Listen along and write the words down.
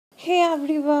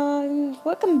everyone,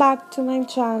 welcome back to my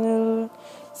channel.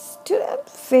 Today I'm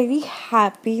very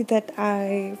happy that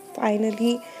I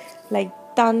finally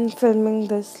done filming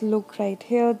this look right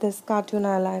here, this cartoon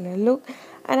eyeliner look,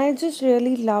 and I just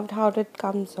really loved how it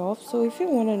comes off. So if you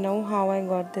want to know how I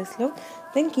got this look,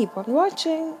 then keep on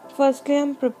watching. Firstly,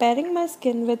 I'm preparing my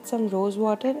skin with some rose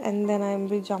water, and then I'm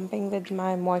be jumping with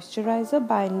my moisturizer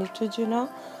by Neutrogena.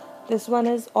 This one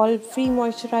is all free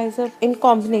moisturizer in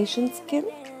combination skin.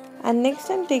 And next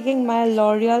I'm taking my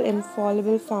L'Oreal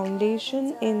Infallible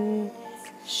Foundation in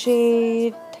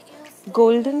shade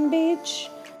Golden Beige.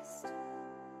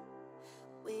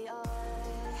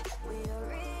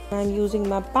 I'm using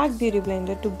my Pack Beauty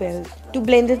Blender to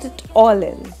blend it all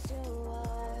in.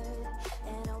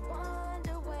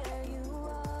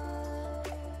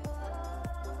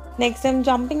 Next, I'm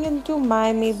jumping into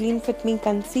my Maybelline Fit Me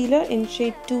Concealer in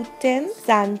shade 210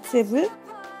 Sensible.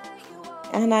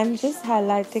 And I'm just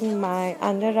highlighting my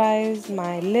under eyes,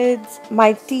 my lids,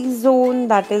 my T-zone,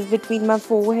 that is between my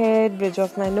forehead, bridge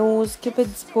of my nose,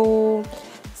 cupid's bow,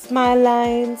 smile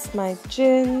lines, my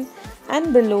chin,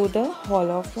 and below the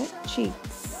hollow of my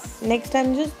cheeks. Next,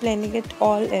 I'm just blending it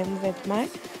all in with my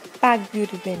Pack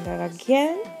Beauty Blender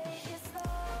again.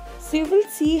 So you will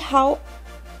see how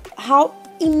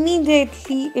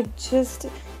immediately it just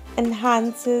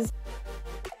enhances.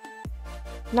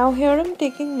 Now here I'm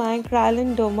taking my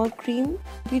Kryolan Derma Cream.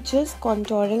 We're just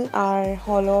contouring our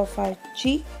hollow of our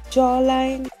cheek,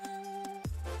 jawline,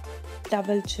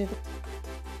 double chin,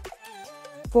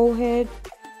 forehead,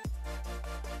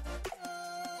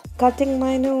 cutting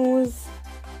my nose,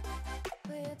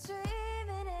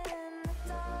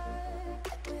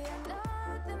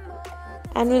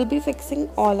 and we'll be fixing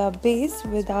all our base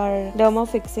with our Derma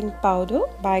Fixing Powder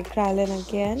by Kryolan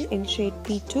again in shade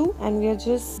P2. And we are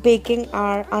just baking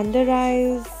our under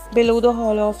eyes, below the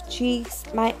hollow of cheeks,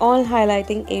 my all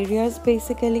highlighting areas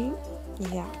basically.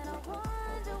 Yeah.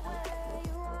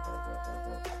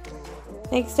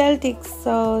 Next I'll take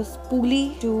a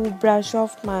spoolie to brush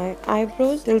off my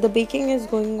eyebrows. Till the baking is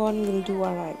going on, we'll do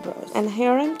our eyebrows. And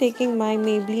here I'm taking my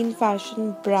Maybelline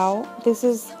Fashion Brow. This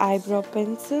is eyebrow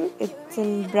pencil. It's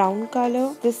in brown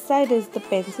color. This side is the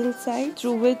pencil side,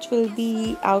 through which we'll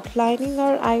be outlining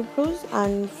our eyebrows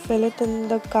and fill it in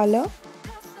the color.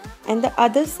 And the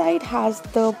other side has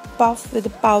the puff with the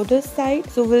powder side.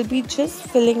 So we'll be just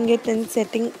filling it and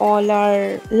setting all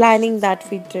our lining that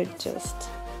we did just.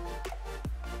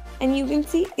 And you can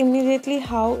see immediately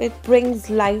how it brings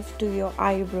life to your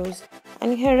eyebrows.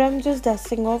 And here I'm just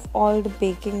dusting off all the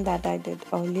baking that I did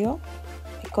earlier,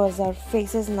 because our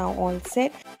face is now all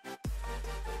set.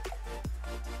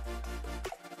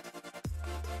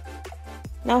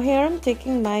 Now here I'm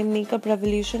taking my Makeup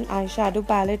Revolution eyeshadow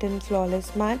palette in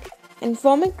Flawless Matte. And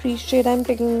for my crease shade, I'm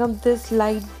picking up this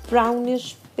light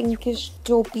brownish pinkish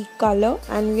taupey color,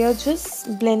 and we are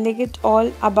just blending it all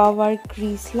above our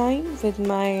crease line with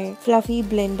my fluffy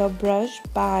blender brush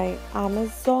by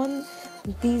Amazon.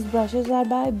 These brushes are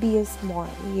by BS Mall.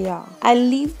 Yeah, I'll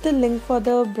leave the link for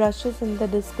the brushes in the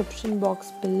description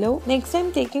box below. Next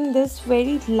I'm taking this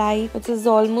very light, which is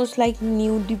almost like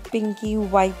nudie pinky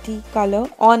whitey color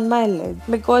on my lid,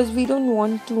 because we don't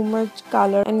want too much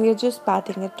color and we're just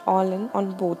patting it all in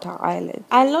on both our eyelids.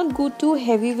 I'll not go too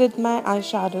heavy with my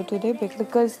eyeshadow today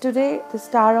because today the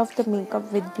star of the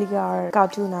makeup will be our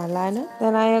cartoon eyeliner.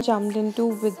 Then I jumped into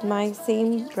with my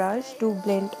same brush to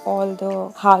blend all the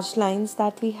harsh lines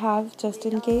that we have just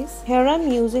in case. Here I'm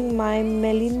using my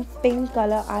Melon Pink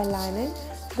color eyeliner.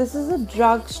 This is a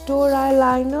drugstore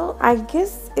eyeliner. I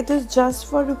guess it is just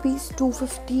for rupees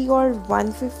 250 or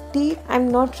 150.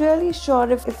 I'm not really sure.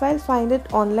 If I'll find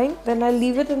it online, then I'll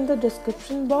leave it in the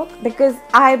description box, because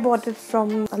I bought it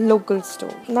from a local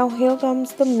store. Now here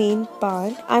comes the main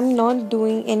part. I'm not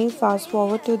doing any fast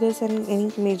forward to this and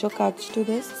any major cuts to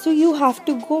this. So you have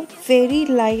to go very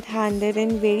light handed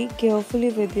and very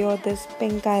carefully with your this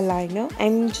pink eyeliner.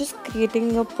 I'm just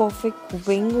creating a perfect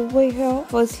wing over here.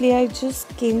 Firstly, I just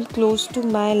came close to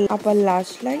my upper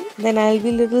lash line. Then I'll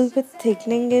be little bit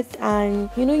thickening it, and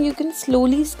you can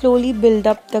slowly build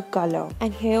up the color.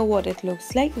 And here what it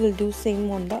looks like. We'll do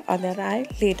same on the other eye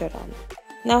later on.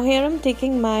 Now here I'm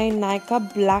taking my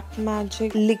Nykaa Black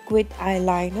Magic liquid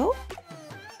eyeliner.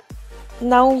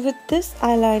 Now with this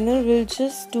eyeliner, we'll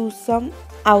just do some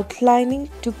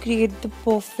outlining to create the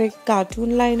perfect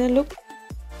cartoon liner look.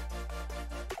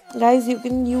 Guys, you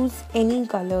can use any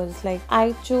colors. Like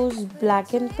I chose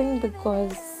black and pink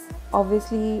because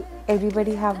obviously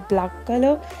everybody have black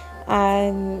color,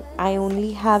 and I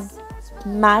only have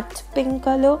matte pink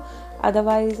color.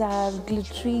 Otherwise I have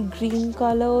glittery green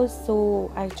colors,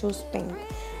 so I chose pink.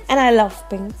 and I love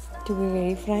pink, to be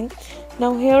very frank.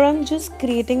 Now here I'm just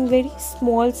creating very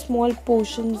small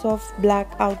portions of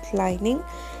black outlining.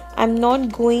 I'm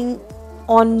not going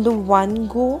on the one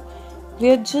go.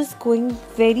 We're just going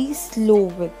very slow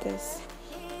with this,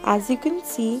 as you can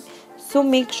see. So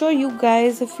make sure you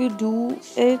guys, if you do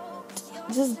it,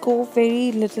 just go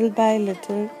very little by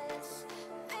little.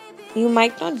 You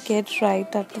might not get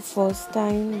right at the first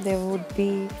time. There would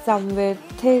be somewhere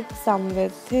thick, somewhere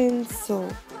thin, so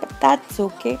but that's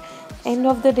okay. End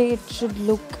of the day, it should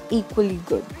look equally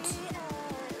good.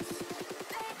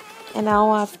 And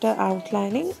now after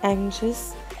outlining, I'm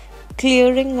just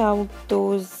clearing out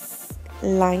those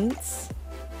lines.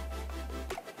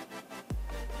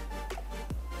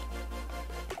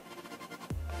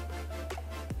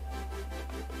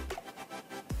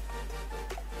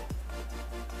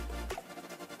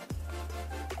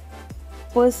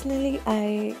 Personally,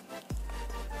 I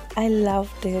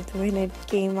loved it when it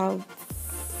came out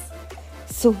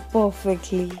so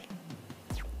perfectly.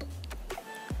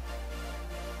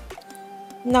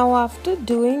 Now after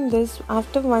doing this,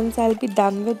 after once I'll be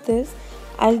done with this,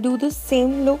 I'll do the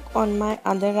same look on my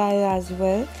other eye as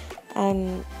well,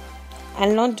 and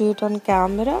I'll not do it on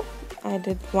camera. I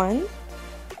did one,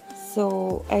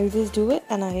 so I'll just do it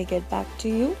and I'll get back to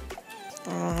you.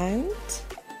 And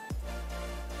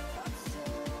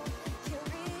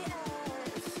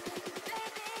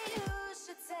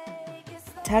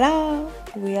ta-da!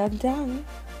 We are done.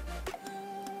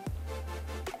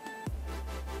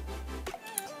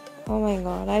 Oh my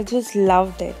god, I just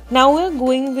loved it. Now we're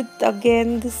going with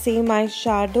again the same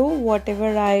eyeshadow,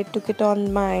 whatever I took it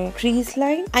on my crease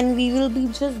line, and we will be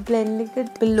just blending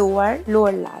it below our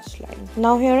lower lash line.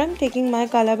 Now here I'm taking my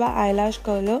Color by Eyelash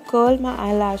Curler, curl my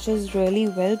eyelashes really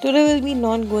well. Today we'll be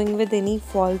not going with any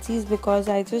falsies because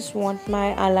I just want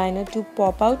my eyeliner to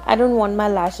pop out. I don't want my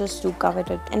lashes to cover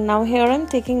it. And now here I'm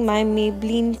taking my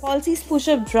Maybelline Falsies Push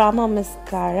Up Drama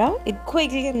Mascara. It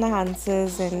quickly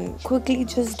enhances and quickly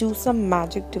just do some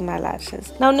magic to my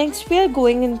lashes. Now next we are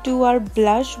going into our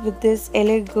blush with this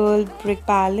LA Girl Brick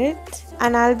palette,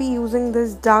 and I'll be using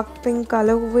this dark pink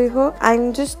color over here.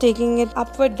 I'm just taking it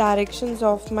upward directions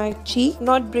of my cheek,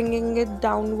 not bringing it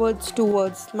downwards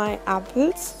towards my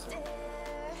apples.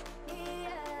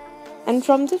 And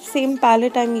from the same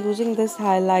palette, I'm using this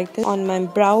highlighter on my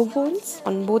brow bones,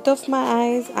 on both of my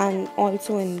eyes, and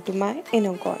also into my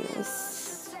inner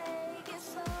corners,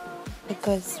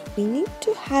 because we need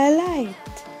to highlight.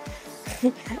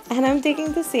 And I'm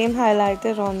taking the same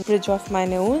highlighter on the bridge of my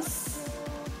nose,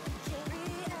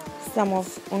 some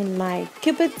of on my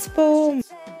cupid's bow,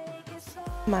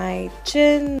 my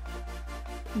chin,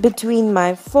 between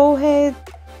my forehead,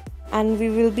 and we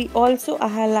will be also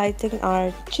highlighting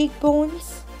our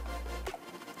cheekbones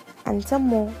and some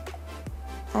more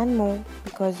and more,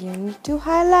 because you need to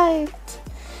highlight.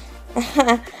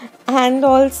 And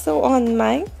also on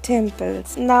my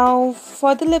temples. Now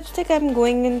for the lipstick, I'm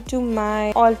going into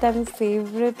my all-time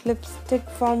favorite lipstick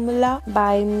formula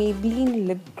by Maybelline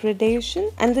Lip Gradation,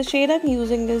 and the shade I'm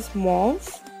using is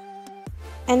Mauve.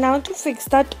 And now to fix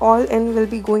that all in, we'll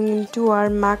be going into our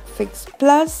MAC Fix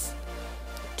Plus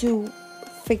to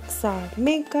fix our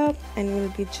makeup, and we'll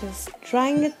be just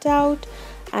drying it out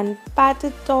and pat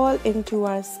it all into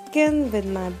our skin with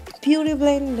my beauty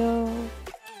blender.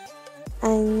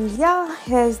 And yeah,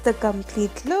 here's the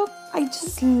complete look. I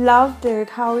just loved it,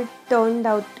 how it turned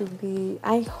out to be.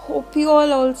 I hope you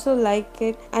all also like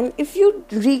it. And if you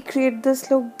recreate this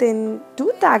look, then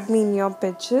do tag me in your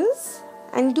pictures.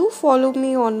 And do follow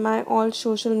me on my all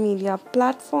social media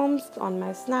platforms, on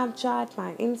my Snapchat,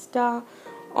 my Insta.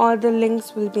 All the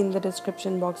links will be in the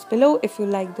description box below. If you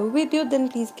like the video, then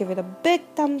please give it a big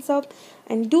thumbs up.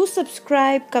 And do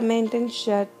subscribe, comment and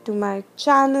share to my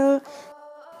channel.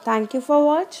 Thank you for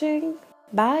watching.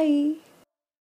 Bye.